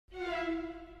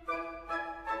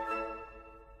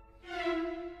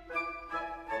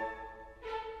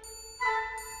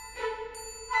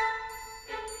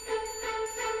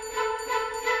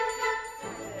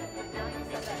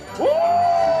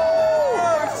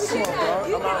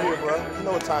I'm out here, bro. You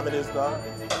know what time it is, dog.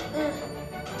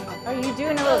 Are you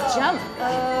doing a little jump?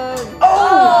 Oh!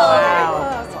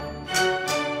 Wow.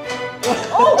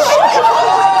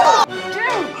 Oh!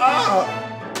 Dude!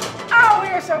 Oh, we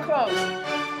are so close.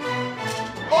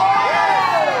 Oh!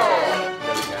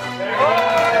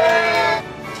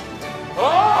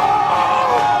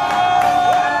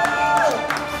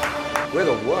 We're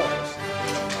the worst.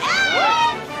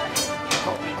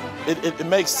 It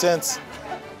makes sense.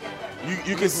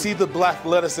 You can see the black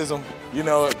athleticism, you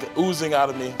know, oozing out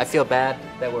of me. I feel bad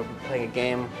that we're playing a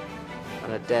game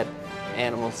on a dead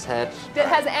animal's head.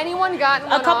 Has anyone gotten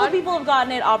one A couple on? people have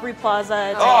gotten it. Aubrey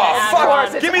Plaza. Oh,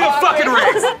 fuck! Give me the fucking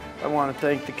rings! I want to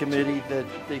thank the committee that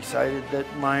decided that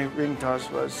my ring toss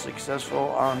was successful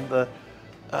on the,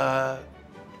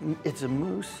 it's a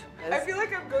moose. I feel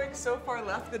like I'm going so far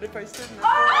left that if I stood in the Oh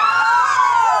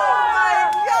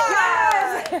my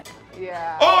God!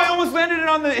 Yeah. Oh, I almost landed it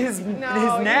on his neck. No,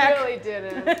 you really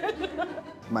didn't.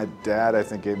 My dad, I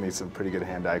think, gave me some pretty good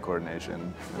hand-eye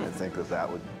coordination, and I think that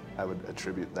I would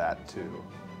attribute that to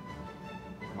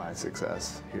my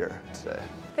success here today.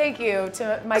 Thank you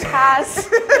to my cast,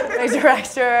 my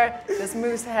director, this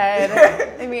moose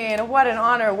head. I mean, what an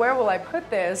honor. Where will I put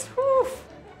this? Whew.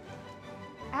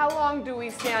 How long do we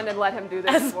stand and let him do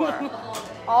this for?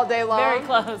 All day long? Very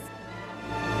close.